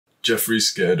Jeffrey's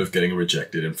scared of getting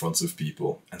rejected in front of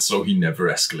people, and so he never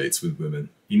escalates with women.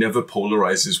 He never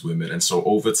polarizes women, and so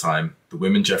over time, the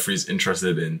women Jeffrey's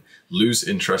interested in lose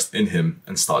interest in him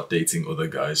and start dating other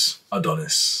guys.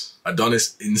 Adonis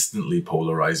instantly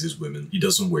polarizes women. He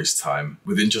doesn't waste time.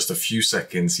 Within just a few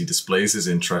seconds, he displays his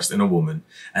interest in a woman,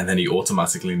 and then he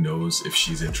automatically knows if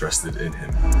she's interested in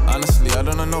him. Honestly, I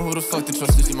don't know who the fuck to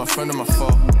trust. Is he my friend or my foe?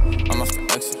 I'm off the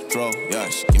exit, bro. Yeah,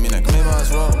 she give me that claim as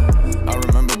well. I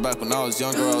remember back when I was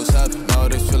younger, I was happy.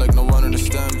 Nowadays feel like no one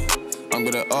understand me. I'm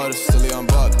good at artists, silly on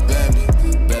Bob, Bambi.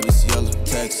 Baby's yellow,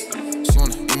 taxi. She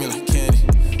wanna eat me like candy.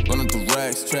 Run up the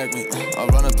racks, track me. I'll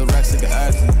run up the racks like an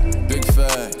athlete. Big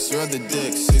facts, you're the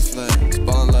dick, 6 flags.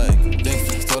 Ballin' like dick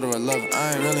flags, told her I love her.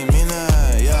 I ain't really mean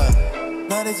that, yeah.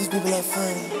 Nowadays these people are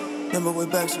funny. Remember way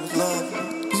back she was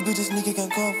lovely. These bitches sneaky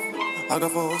can't cover. I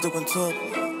got 4 hoes that went to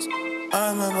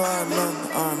I remember.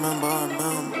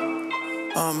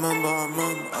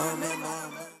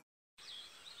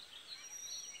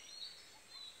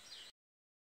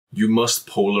 You must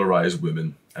polarize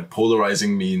women, and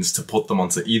polarizing means to put them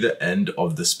onto either end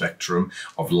of the spectrum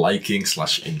of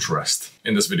liking/interest.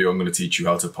 In this video, I'm going to teach you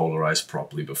how to polarize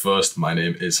properly. But first, my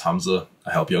name is Hamza.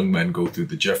 I help young men go through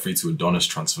the Jeffrey to Adonis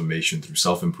transformation through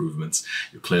self-improvements.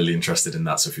 You're clearly interested in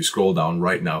that, so if you scroll down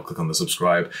right now, click on the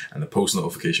subscribe and the post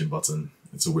notification button.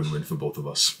 It's a win-win for both of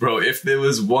us. Bro, if there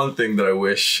was one thing that I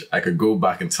wish I could go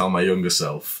back and tell my younger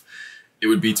self, it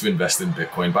would be to invest in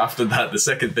Bitcoin. But after that, the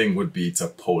second thing would be to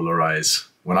polarize.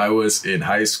 When I was in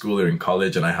high school or in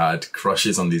college and I had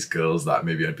crushes on these girls that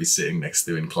maybe I'd be sitting next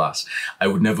to in class, I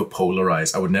would never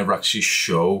polarize. I would never actually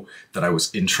show that I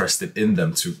was interested in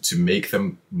them to make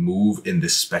them move in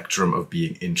this spectrum of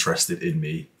being interested in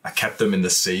me. I kept them in the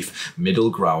safe middle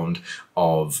ground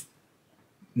of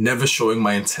never showing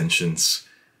my intentions.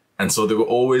 And so they were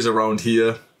always around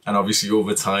here. And obviously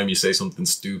over time, you say something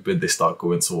stupid, they start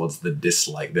going towards the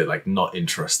dislike. They're like not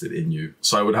interested in you.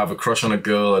 So I would have a crush on a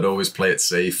girl. I'd always play it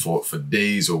safe for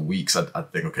days or weeks. I'd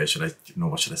think, okay,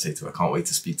 what should I say to her? I can't wait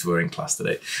to speak to her in class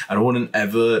today. And I wouldn't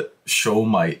ever show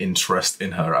my interest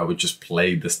in her. I would just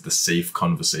play the safe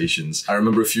conversations. I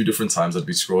remember a few different times I'd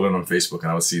be scrolling on Facebook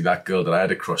and I would see that girl that I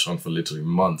had a crush on for literally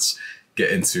months get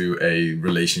into a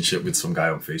relationship with some guy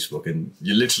on Facebook, and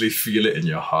you literally feel it in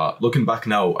your heart. Looking back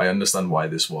now, I understand why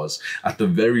this was. At the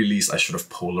very least, I should have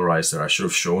polarized her. I should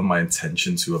have shown my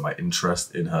intention to her, my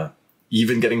interest in her.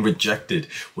 Even getting rejected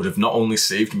would have not only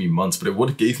saved me months, but it would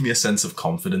have gave me a sense of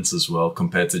confidence as well,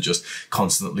 compared to just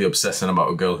constantly obsessing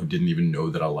about a girl who didn't even know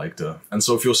that I liked her. And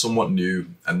so if you're somewhat new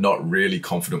and not really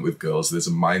confident with girls, there's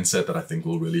a mindset that I think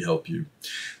will really help you.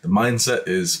 The mindset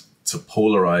is to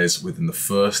polarize within the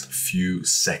first few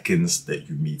seconds that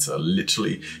you meet her.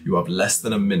 Literally, you have less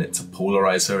than a minute to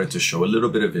polarize her and to show a little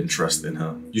bit of interest in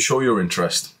her. You show your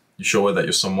interest. You show her that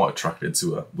you're somewhat attracted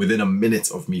to her within a minute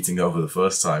of meeting her for the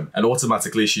first time. And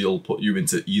automatically she'll put you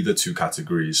into either two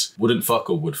categories: wouldn't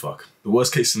fuck or would fuck. The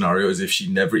worst case scenario is if she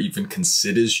never even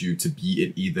considers you to be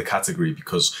in either category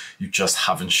because you just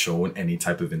haven't shown any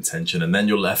type of intention. And then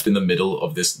you're left in the middle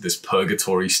of this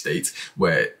purgatory state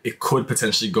where it could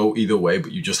potentially go either way,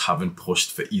 but you just haven't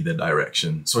pushed for either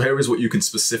direction. So here is what you can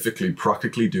specifically,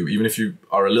 practically do. Even if you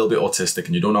are a little bit autistic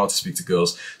and you don't know how to speak to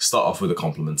girls, start off with a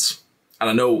compliment. And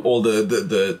I know all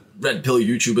the red pill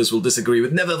YouTubers will disagree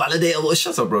with never validatable.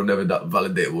 Shut up, bro. Never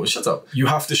validatable. Shut up. You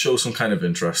have to show some kind of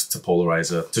interest to polarize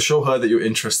her. To show her that you're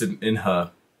interested in her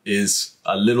is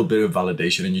a little bit of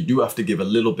validation, and you do have to give a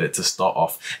little bit to start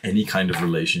off any kind of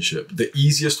relationship. The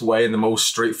easiest way and the most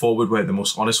straightforward way, the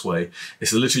most honest way,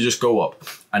 is to literally just go up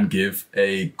and give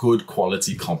a good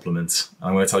quality compliment. And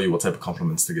I'm going to tell you what type of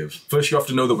compliments to give. First, you have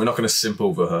to know that we're not going to simp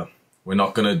over her. We're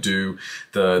not going to do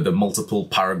the multiple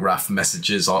paragraph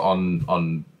messages on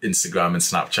Instagram and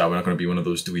Snapchat. We're not going to be one of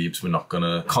those dweebs. We're not going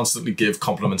to constantly give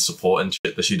compliment support and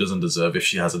shit that she doesn't deserve if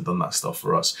she hasn't done that stuff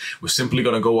for us. We're simply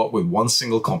going to go up with one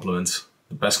single compliment,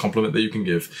 the best compliment that you can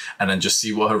give, and then just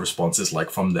see what her response is like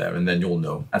from there, and then you'll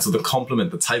know. And so the compliment,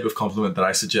 the type of compliment that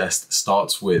I suggest,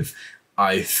 starts with,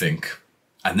 I think.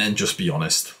 And then just be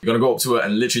honest. You're going to go up to her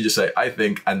and literally just say, I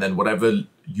think, and then whatever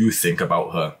you think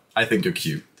about her. I think you're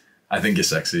cute. I think you're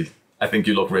sexy. I think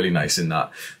you look really nice in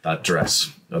that dress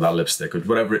or that lipstick or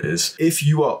whatever it is. If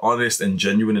you are honest and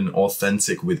genuine and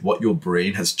authentic with what your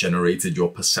brain has generated, your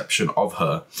perception of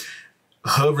her,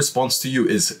 her response to you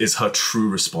is her true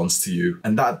response to you.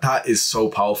 And that is so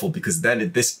powerful, because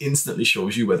then this instantly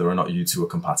shows you whether or not you two are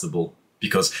compatible.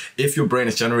 Because if your brain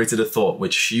has generated a thought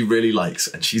which she really likes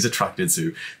and she's attracted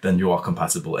to, then you are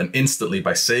compatible. And instantly,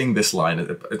 by saying this line,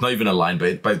 it's not even a line,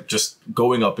 but by just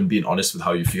going up and being honest with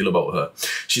how you feel about her,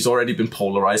 she's already been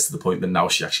polarized to the point that now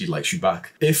she actually likes you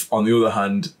back. If, on the other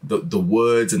hand, the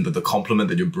words and the compliment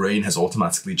that your brain has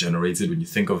automatically generated when you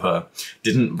think of her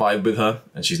didn't vibe with her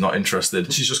and she's not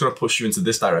interested, she's just going to push you into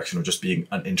this direction of just being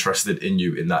uninterested in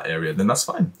you in that area, then that's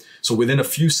fine. So within a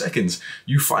few seconds,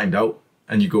 you find out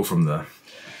and you go from there.